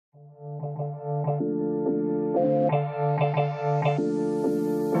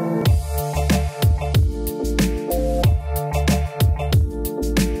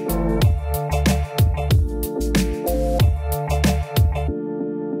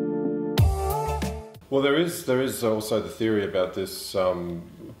Well, there is also the theory about this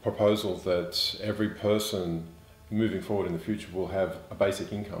proposal that every person moving forward in the future will have a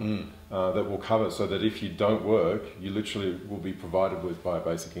basic income that will cover, so that if you don't work, you literally will be provided with by a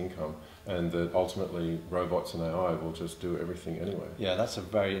basic income, and that ultimately robots and AI will just do everything anyway. Yeah, that's a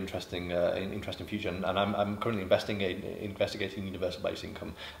very interesting future, and I'm currently investigating universal basic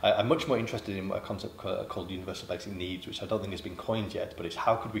income. I'm much more interested in a concept called universal basic needs, which I don't think has been coined yet, but it's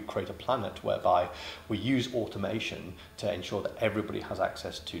how could we create a planet whereby we use automation to ensure that everybody has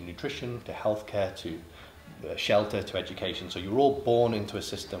access to nutrition, to healthcare, to shelter, to education. So you're all born into a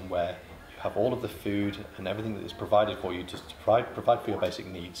system where you have all of the food and everything that is provided for you to provide for your basic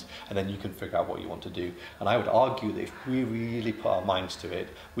needs, and then you can figure out what you want to do. And I would argue that if we really put our minds to it,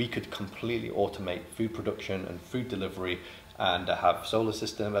 we could completely automate food production and food delivery, and have solar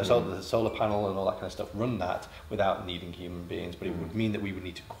panel and all that kind of stuff run that without needing human beings. But it would mean that we would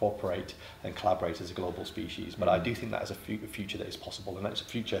need to cooperate and collaborate as a global species. But I do think that is a future that is possible, and that's a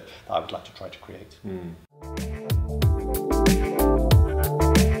future that I would like to try to create.